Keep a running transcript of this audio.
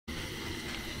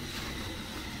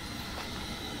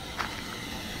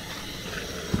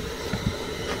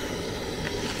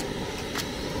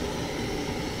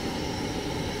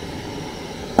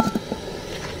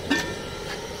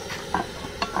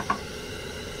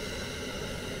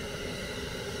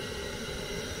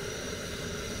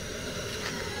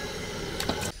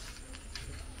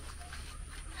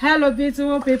Hello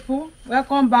beautiful people,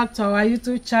 welcome back to our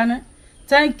YouTube channel.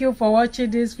 Thank you for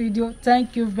watching this video.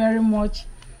 Thank you very much.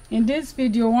 In this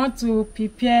video I want to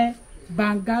prepare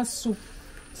banga soup.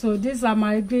 So these are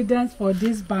my ingredients for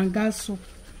this banga soup.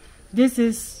 This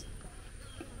is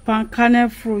kernel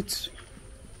fruit,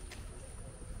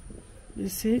 you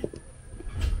see.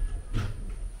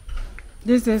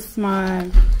 This is my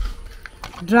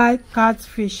dry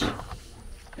catfish.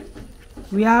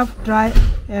 We have dry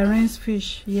rinsed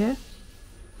fish here.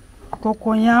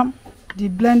 Cocoyam, the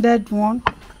blended one.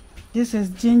 This is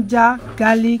ginger,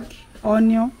 garlic,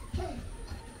 onion,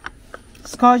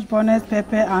 scotch bonnet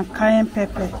pepper and cayenne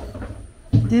pepper.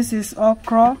 This is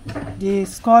okra, the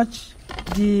scotch,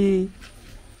 the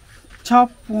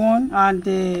chopped one, and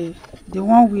the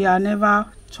one we are never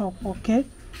chop. Okay.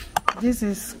 This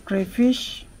is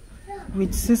crayfish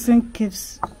with seasoned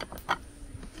cubes.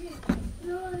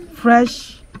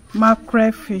 Fresh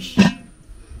mackerel fish.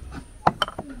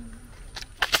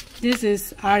 This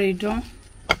is aidan.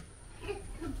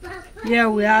 Here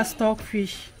we have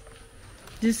stockfish.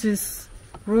 This is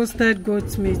roasted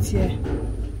goat meat here.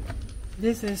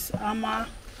 This is hammer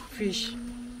fish.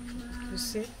 You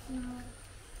see.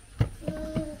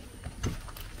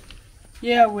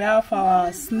 Here we have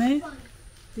our snail.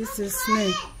 This is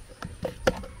snail.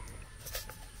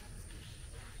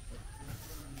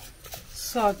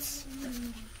 Salt.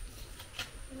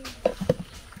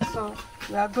 So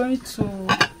we are going to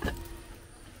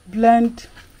blend.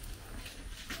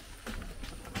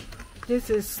 This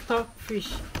is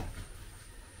stockfish.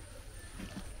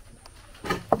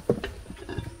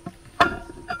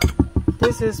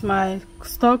 This is my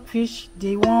stockfish,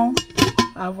 the one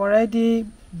I've already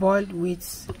boiled with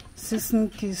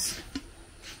seasoned cubes.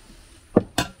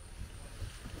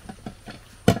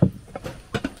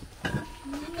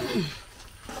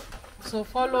 So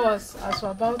follow us as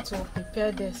we're about to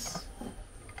prepare this.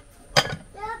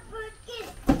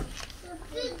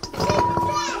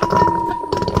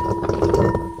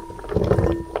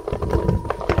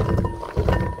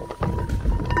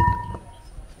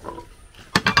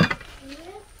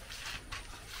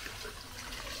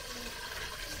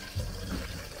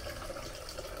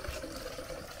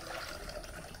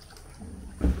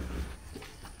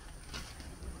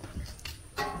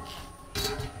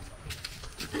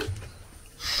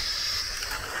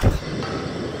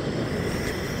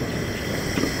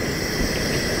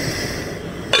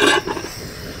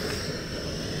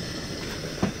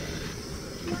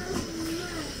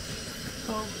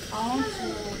 I want to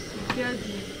prepare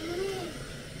the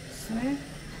snail.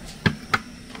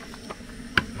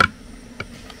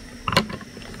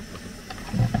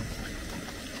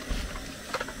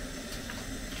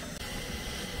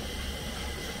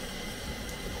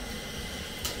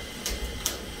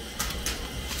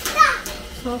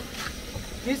 So,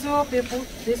 visual people,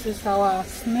 this is our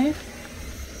snail.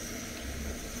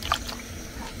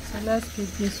 So let's keep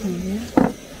this one here. I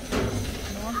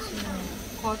want to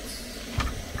cut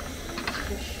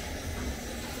fish.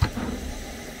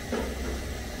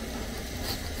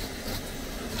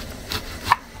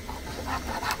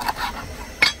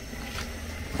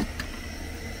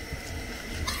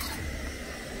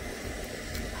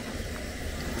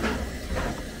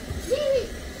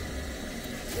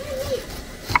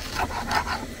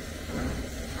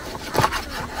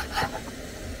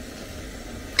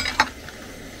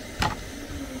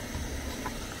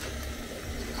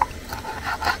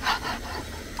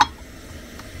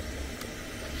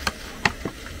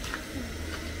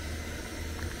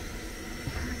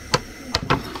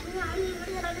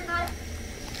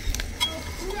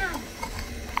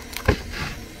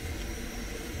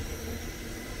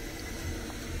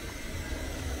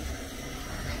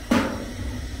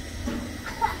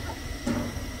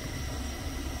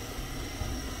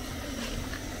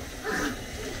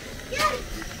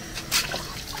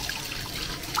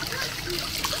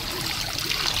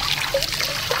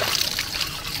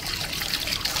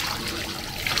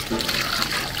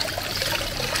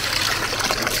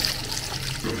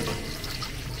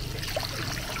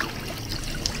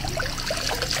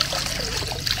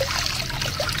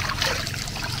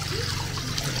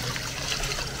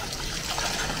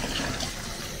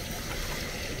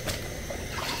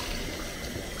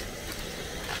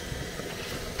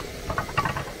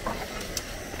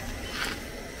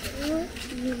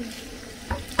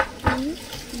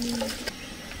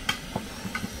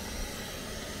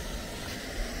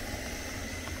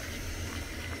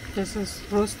 This is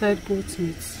roasted goat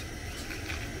meat.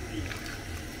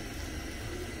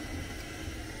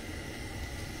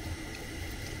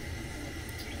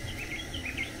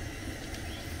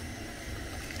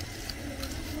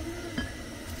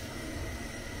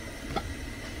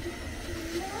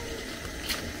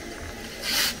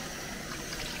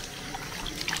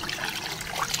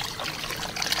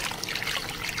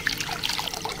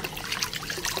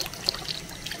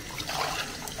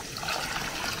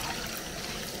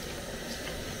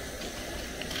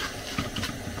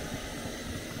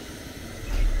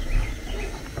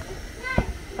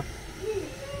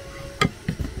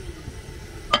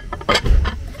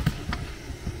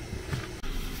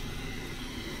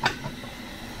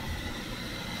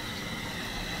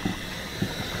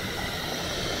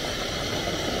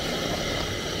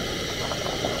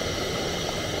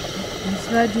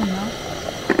 It's ready now.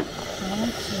 I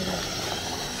want to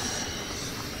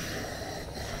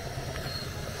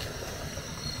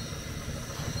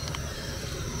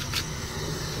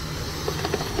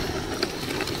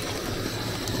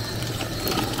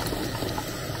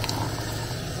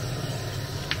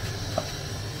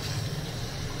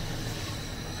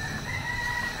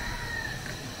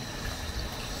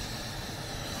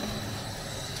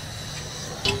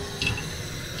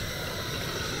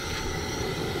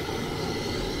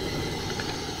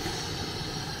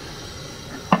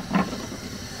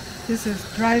This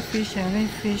is dry fish,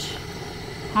 crayfish,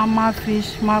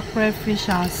 hammerfish, mackerel fish,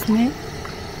 and snail,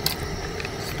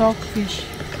 stockfish.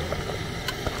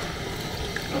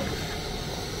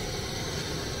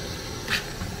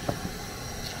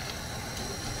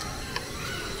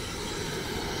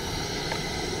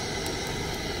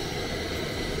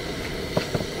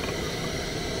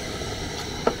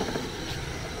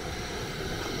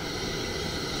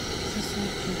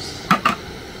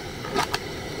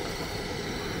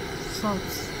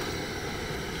 Salt.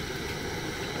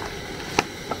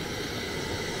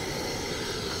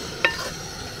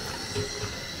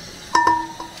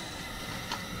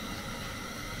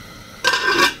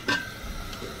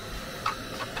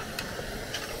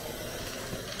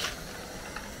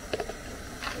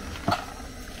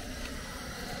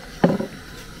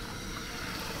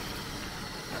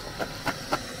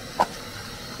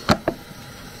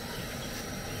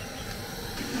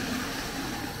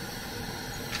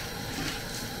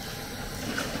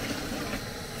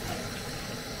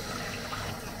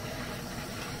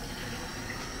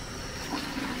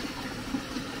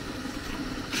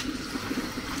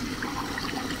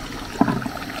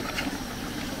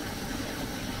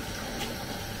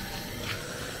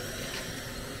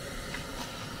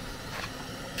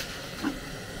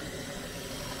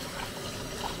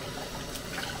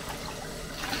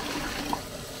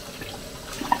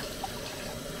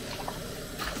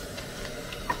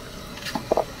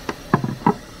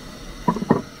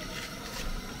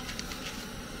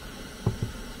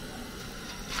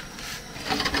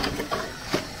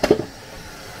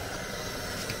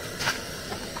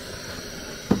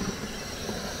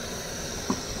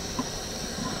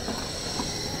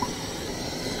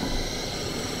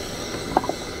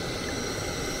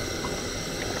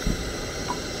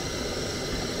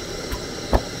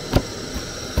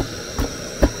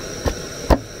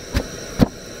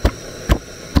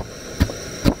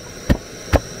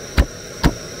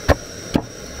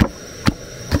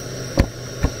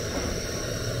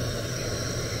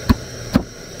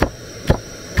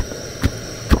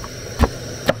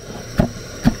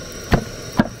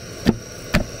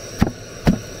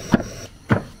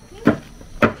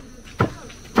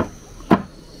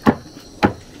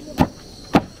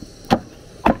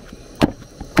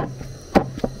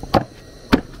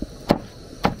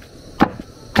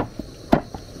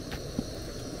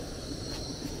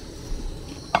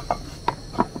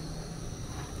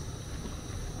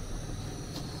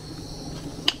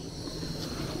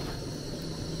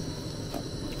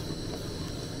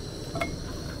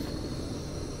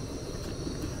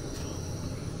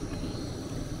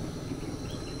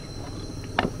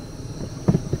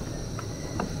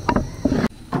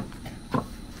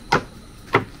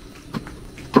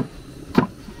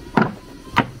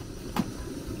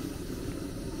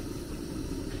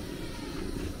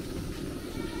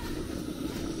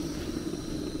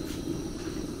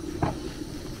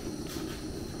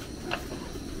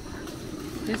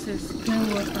 This is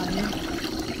clean water here.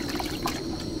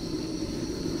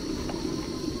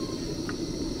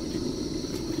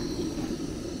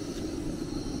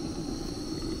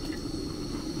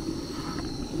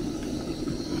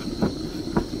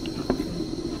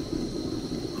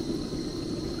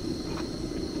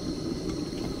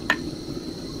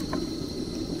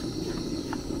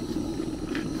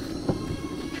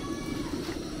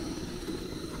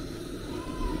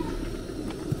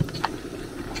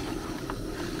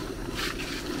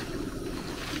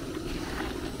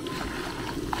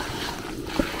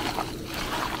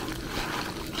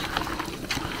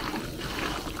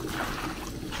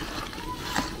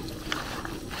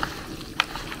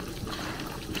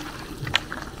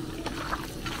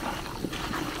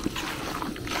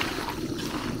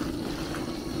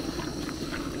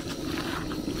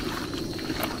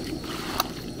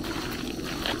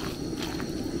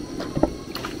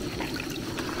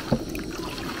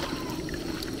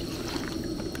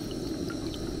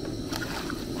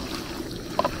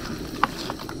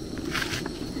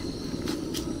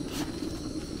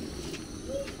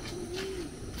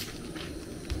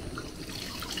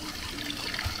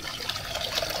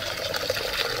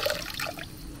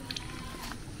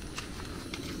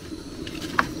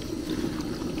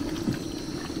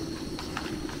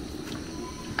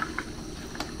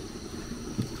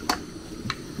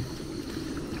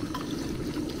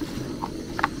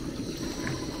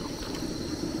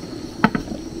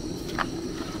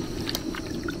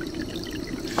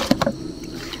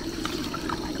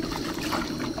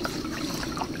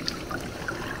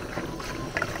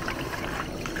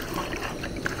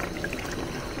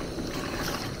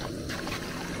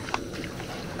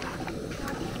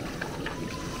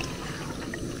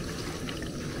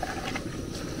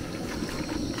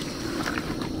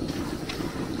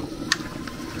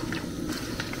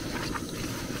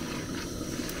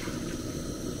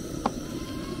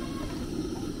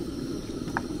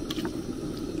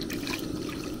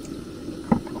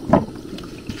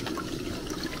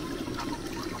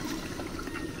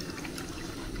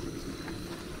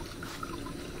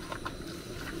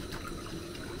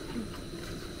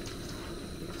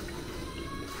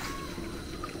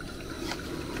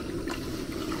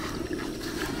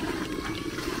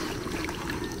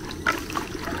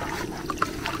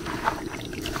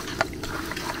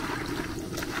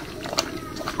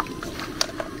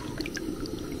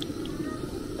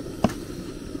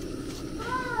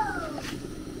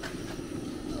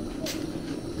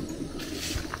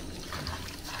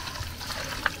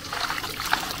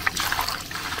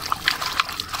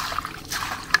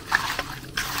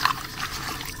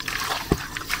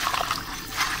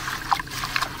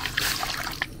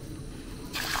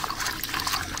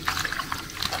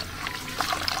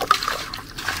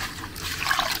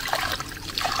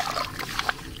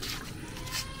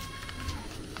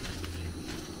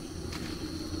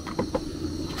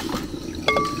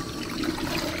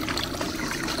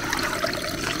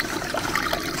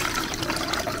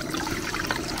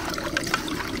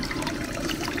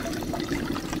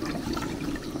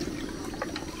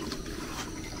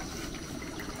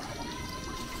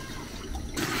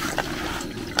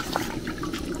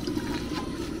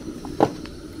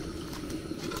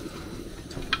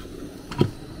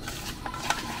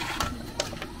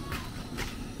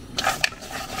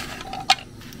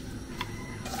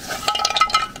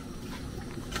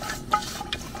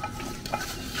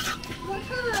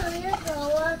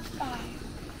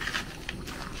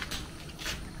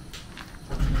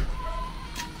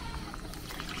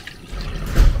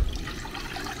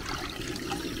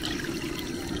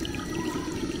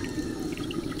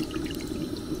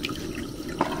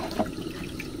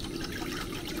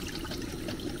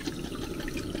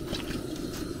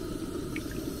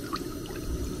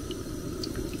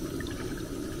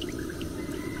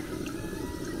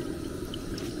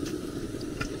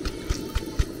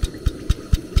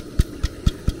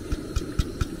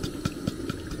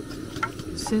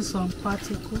 see some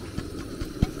particle.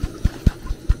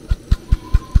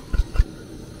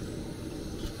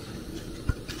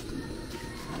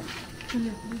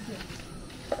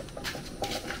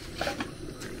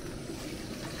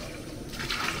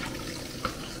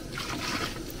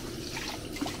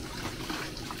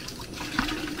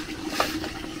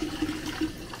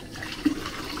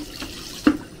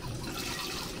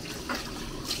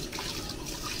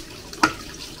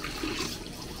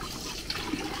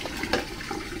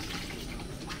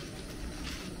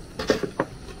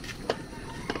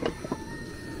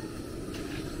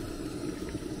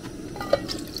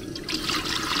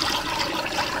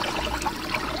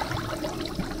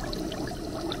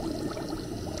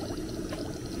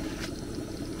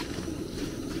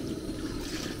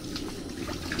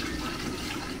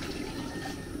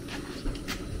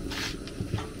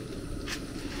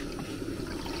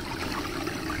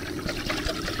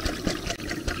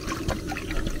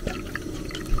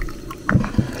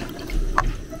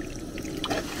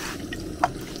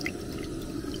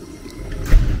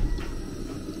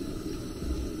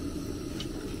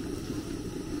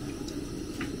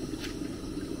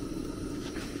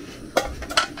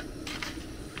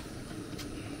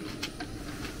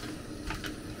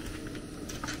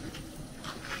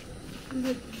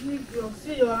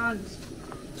 See your hands.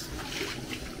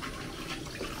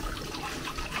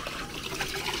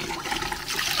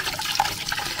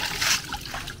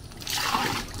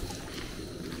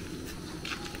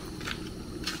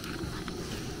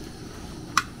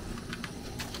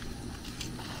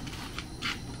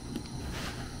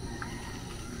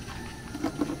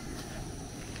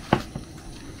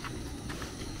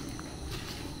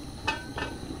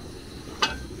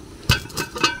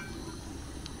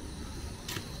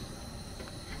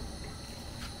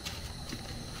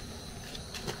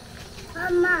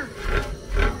 Mama,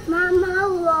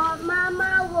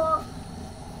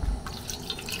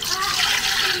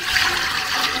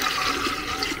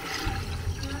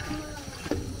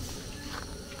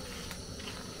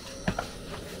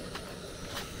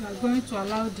 We are going to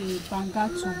allow the banga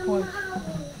to boil.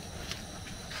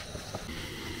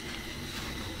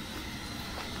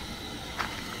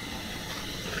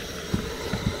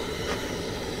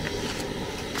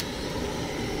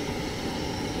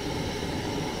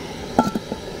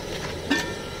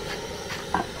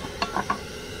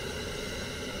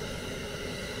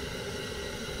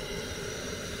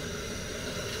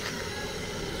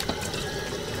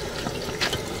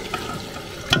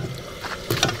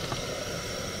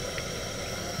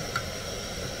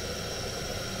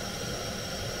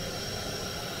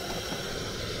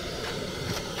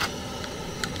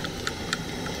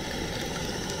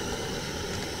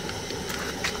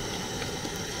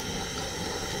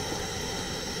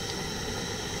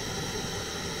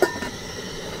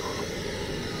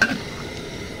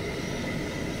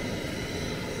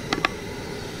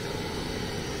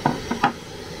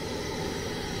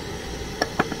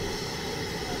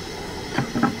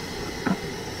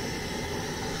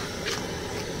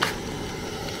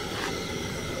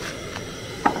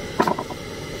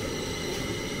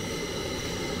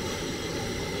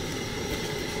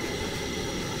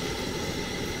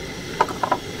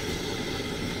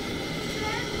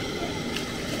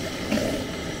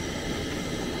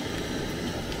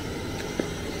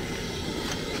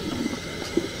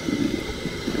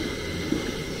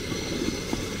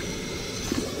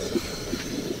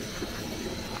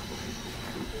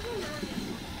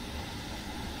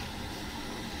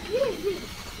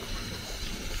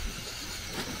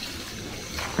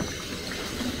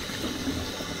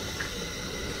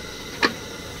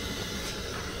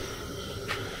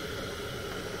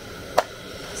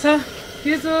 So,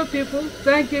 beautiful people,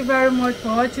 thank you very much for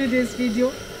watching this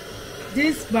video.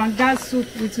 This banga soup,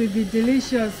 it will be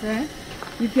delicious.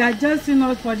 If you are just seeing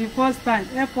us for the first time,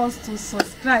 help us to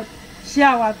subscribe, share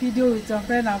our video with your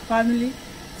friends and family,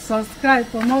 subscribe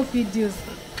for more videos.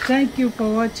 Thank you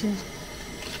for watching.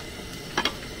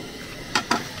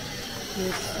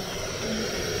 Yes.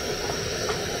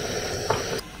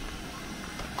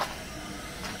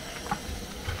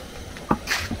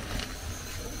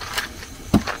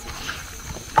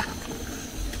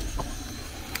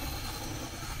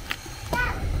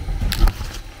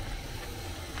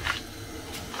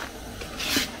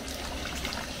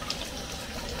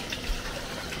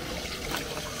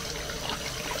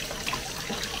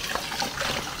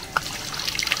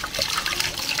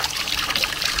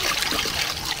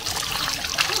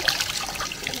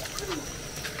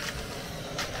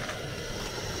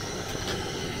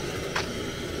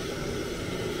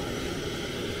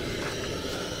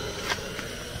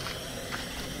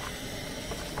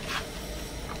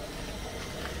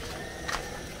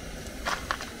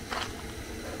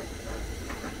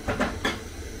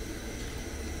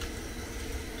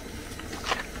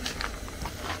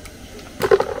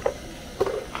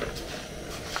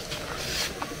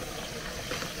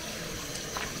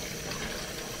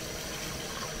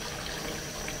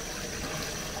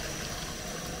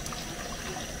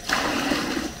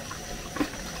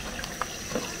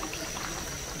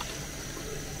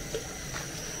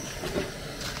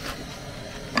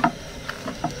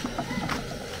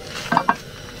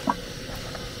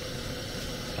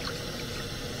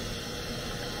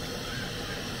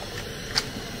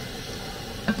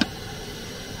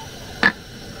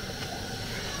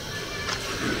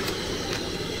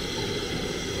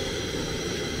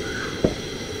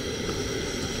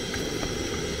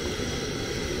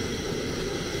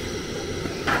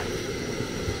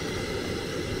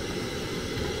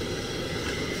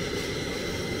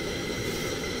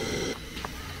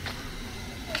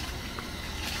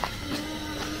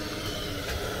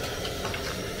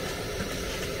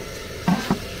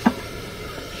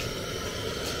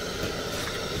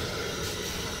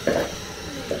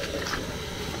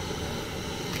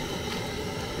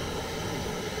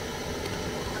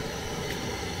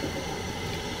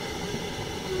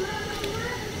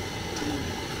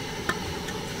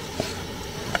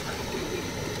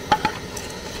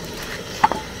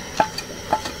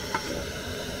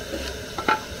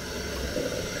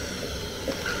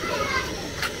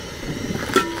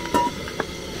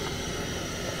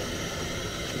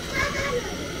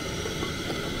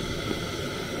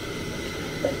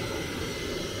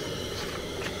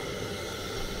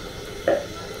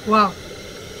 Wow,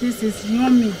 this is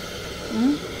yummy.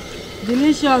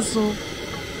 Delicious. So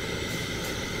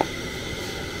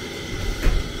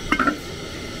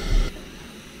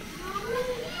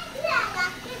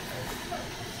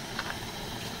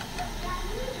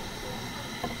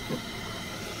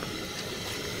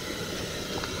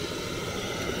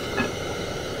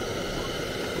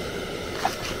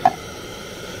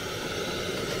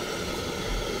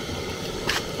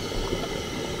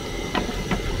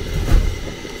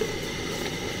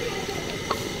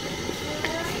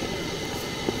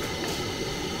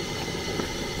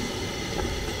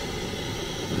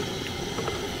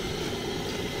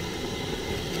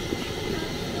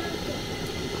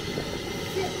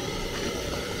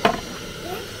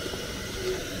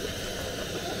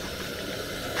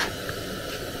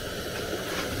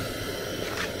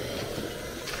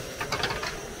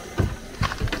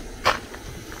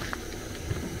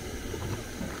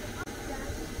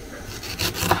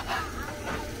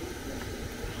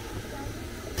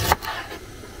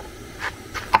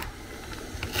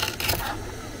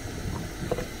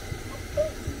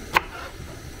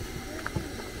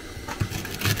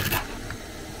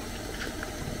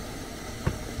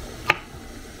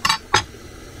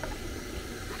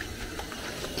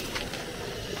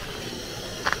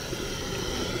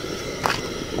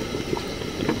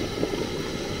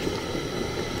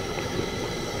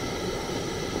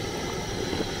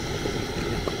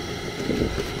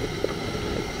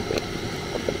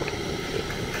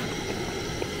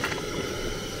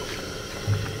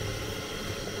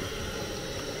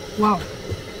wow,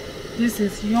 this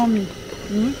is yummy.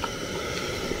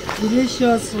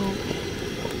 Delicious.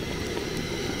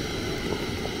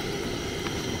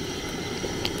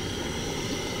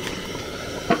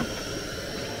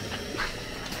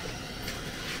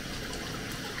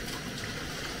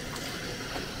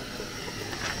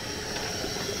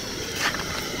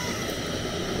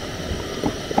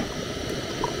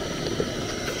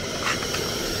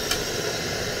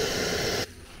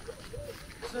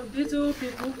 So beautiful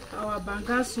people, our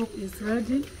banga soup is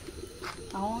ready.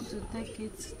 I want to take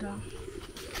it down.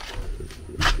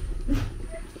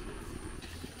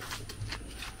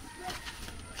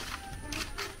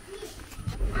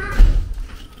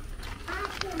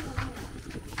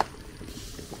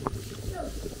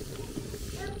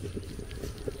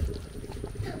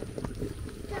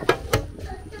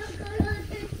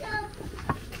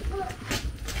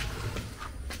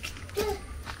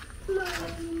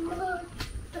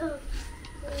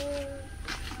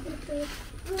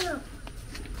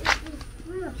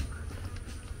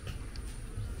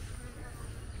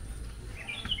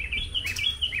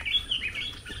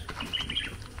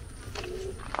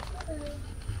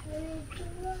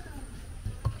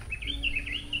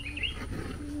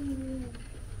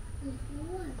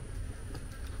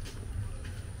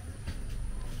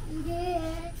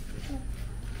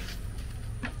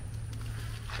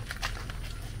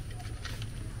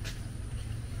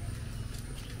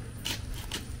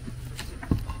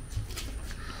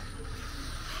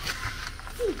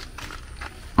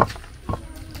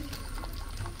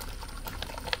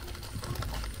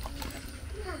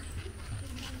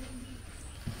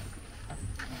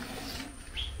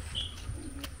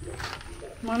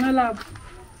 Manala.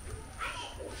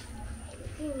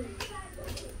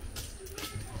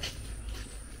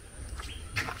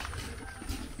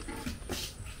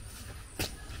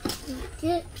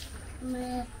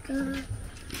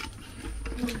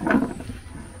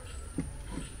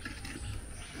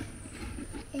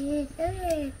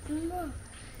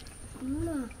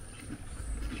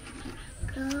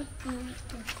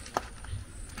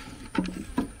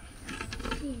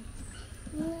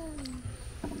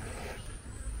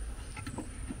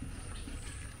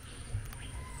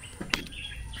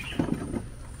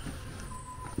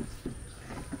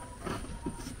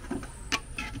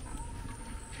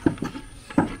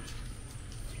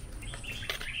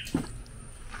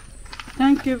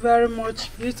 Thank you very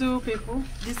much, beautiful people.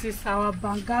 This is our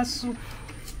banga soup.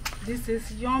 This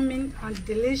is yummy and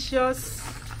delicious.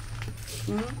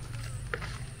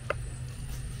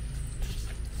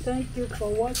 Thank you for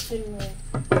watching.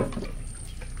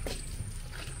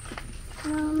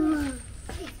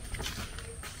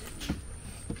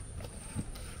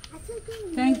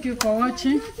 Thank you for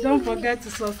watching. Don't forget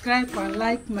to subscribe and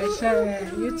like my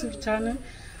YouTube channel.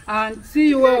 And see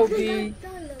you will be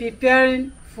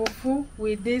preparing fufu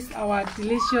with this our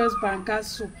delicious banga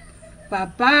soup. Bye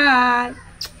bye.